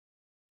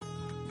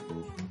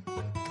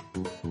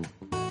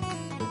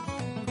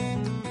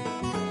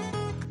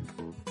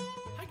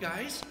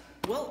guys.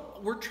 Well,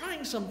 we're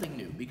trying something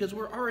new because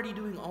we're already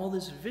doing all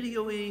this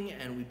videoing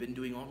and we've been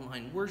doing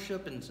online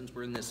worship, and since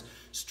we're in this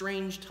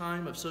strange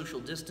time of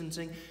social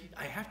distancing,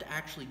 I have to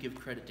actually give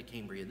credit to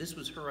Cambria. This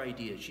was her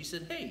idea. She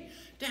said, hey,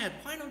 Dad,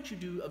 why don't you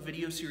do a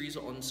video series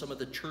on some of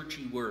the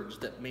churchy words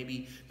that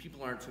maybe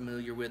people aren't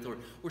familiar with,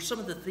 or some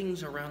of the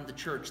things around the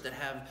church that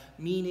have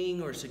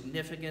meaning or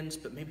significance,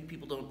 but maybe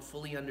people don't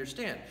fully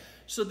understand.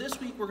 So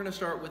this week we're going to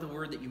start with a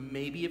word that you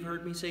maybe have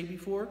heard me say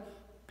before,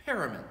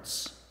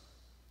 paraments.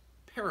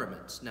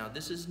 Paraments. Now,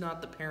 this is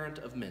not the parent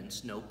of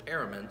mince, no,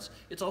 paraments.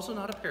 It's also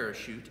not a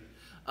parachute,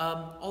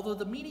 although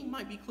the meaning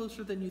might be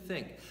closer than you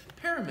think.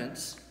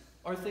 Paraments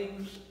are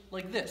things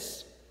like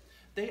this.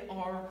 They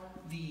are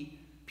the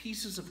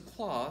pieces of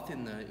cloth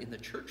in the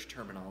church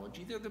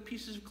terminology. They're the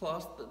pieces of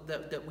cloth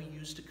that we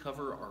use to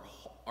cover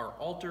our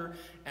altar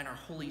and our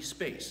holy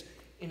space.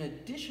 In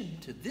addition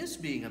to this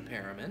being a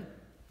parament,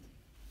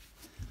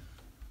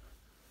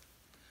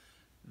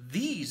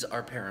 these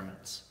are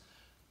paraments.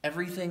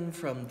 Everything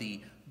from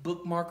the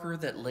bookmarker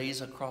that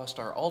lays across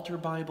our altar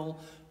Bible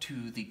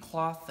to the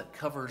cloth that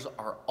covers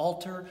our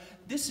altar.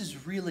 This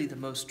is really the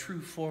most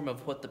true form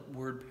of what the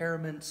word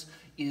paraments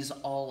is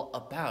all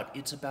about.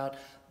 It's about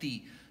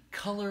the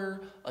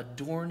color,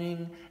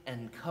 adorning,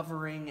 and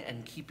covering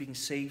and keeping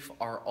safe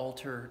our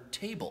altar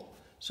table.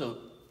 So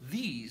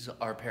these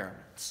are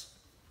paraments.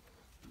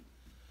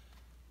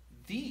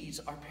 These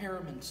are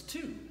paraments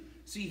too.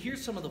 See,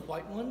 here's some of the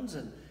white ones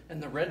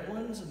and the red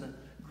ones and the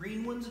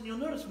green ones, and you'll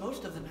notice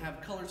most of them have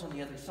colors on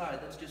the other side.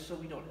 That's just so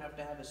we don't have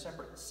to have a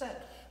separate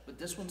set. But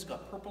this one's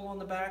got purple on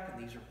the back,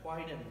 and these are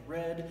white and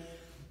red.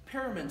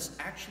 Paraments,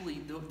 actually,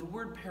 the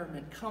word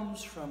parament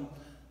comes from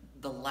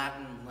the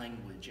Latin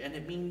language, and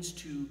it means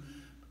to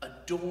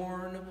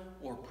adorn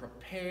or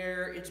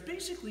prepare. It's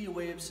basically a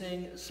way of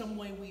saying some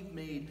way we've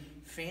made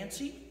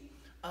fancy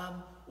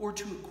or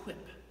to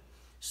equip.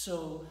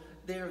 So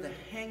they're the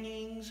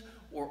hangings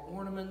or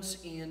ornaments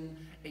in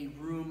a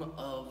room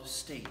of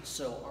state.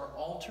 So our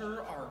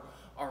altar,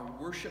 our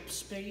worship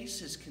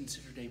space is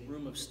considered a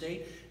room of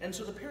state. And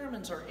so the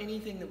paraments are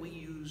anything that we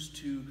use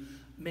to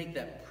make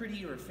that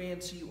pretty or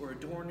fancy or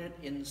adorn it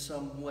in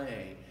some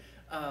way.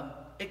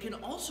 It can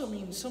also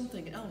mean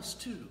something else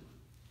too.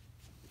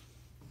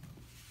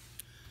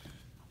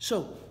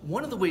 So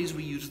one of the ways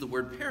we use the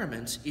word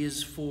paraments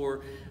is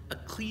for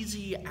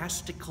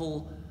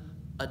ecclesiastical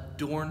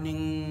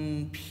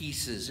adorning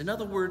pieces. In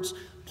other words,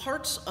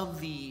 parts of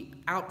the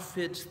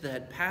outfit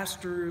that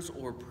pastors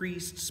or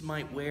priests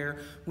might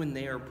wear when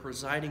they are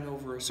presiding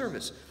over a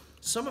service.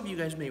 Some of you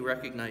guys may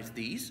recognize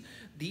these.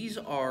 These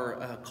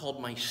are called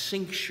my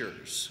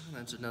cinctures.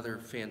 That's another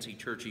fancy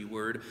churchy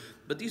word,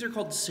 but these are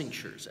called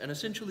cinctures. And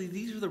essentially,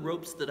 these are the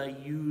ropes that I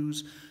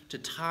use to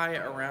tie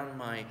around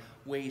my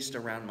waist,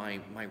 around my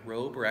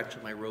robe, or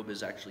actually my robe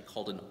is actually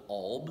called an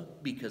alb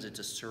because it's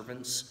a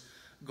servant's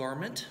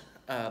garment.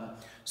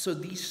 So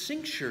these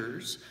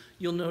cinctures,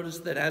 you'll notice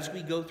that as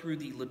we go through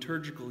the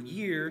liturgical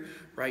year,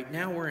 right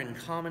now we're in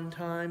common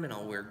time, and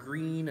I'll wear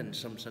green, and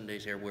some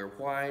Sundays I wear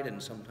white,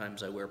 and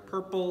sometimes I wear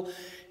purple.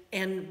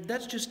 And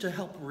that's just to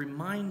help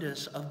remind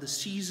us of the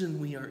season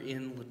we are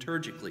in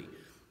liturgically.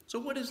 So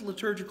what is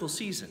liturgical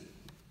season?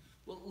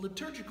 Well,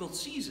 liturgical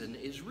season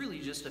is really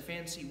just a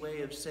fancy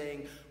way of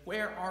saying,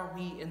 where are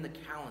we in the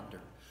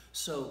calendar?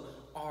 So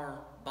our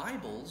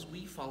Bibles,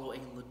 we follow a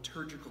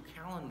liturgical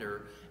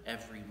calendar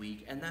every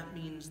week, and that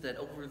means that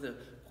over the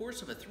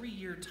course of a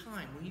 3-year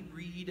time, we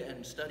read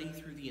and study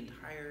through the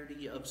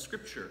entirety of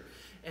Scripture.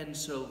 And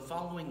so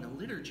following the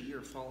liturgy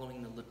or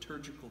following the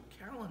liturgical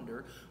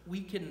calendar, we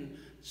can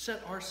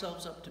set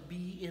ourselves up to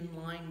be in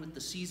line with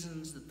the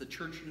seasons that the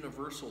Church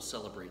Universal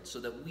celebrates, so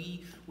that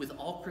we, with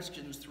all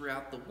Christians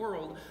throughout the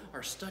world,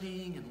 are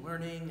studying and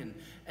learning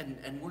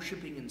and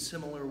worshiping in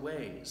similar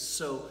ways.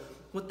 So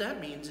what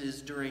that means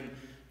is during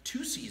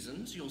 2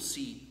 seasons, you'll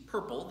see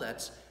purple,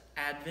 that's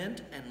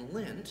Advent and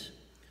Lent.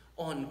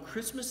 On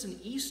Christmas and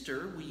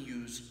Easter, we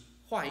use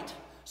white.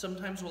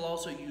 Sometimes we'll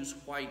also use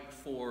white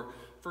for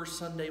First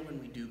Sunday when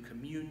we do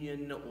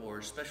communion,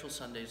 or special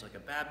Sundays like a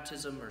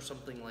baptism or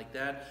something like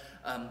that.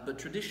 But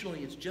traditionally,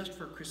 it's just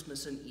for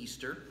Christmas and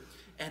Easter.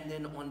 And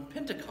then on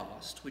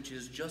Pentecost, which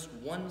is just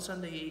one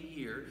Sunday a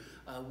year,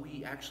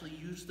 we actually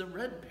use the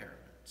red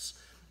paraments.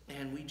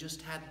 And we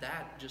just had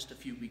that just a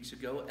few weeks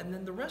ago. And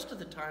then the rest of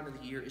the time of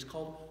the year is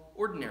called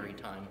ordinary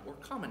time or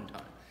common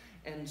time.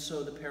 And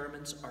so the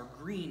paraments are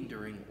green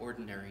during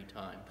ordinary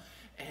time.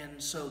 And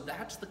so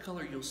that's the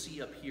color you'll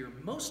see up here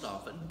most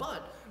often.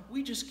 But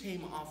we just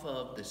came off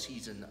of the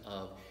season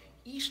of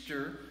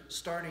Easter,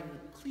 starting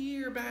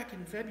clear back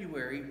in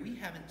February. We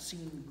haven't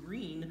seen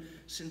green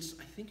since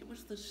I think it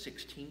was the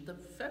 16th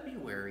of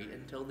February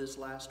until this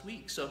last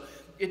week. So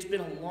it's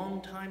been a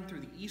long time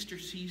through the Easter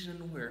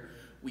season where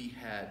we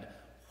had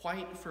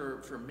white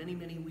for many,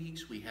 many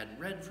weeks, we had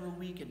red for a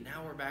week, and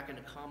now we're back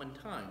into common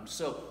time.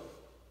 So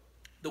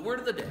the word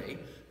of the day,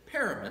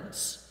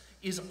 paraments,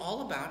 is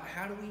all about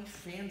how do we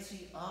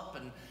fancy up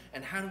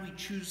and how do we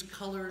choose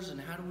colors and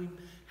how do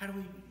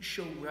we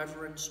show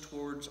reverence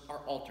towards our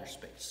altar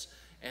space.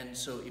 And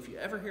so if you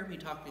ever hear me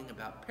talking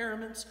about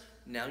paraments,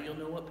 now you'll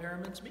know what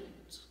paraments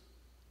means.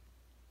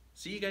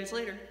 See you guys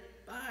later.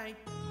 Bye.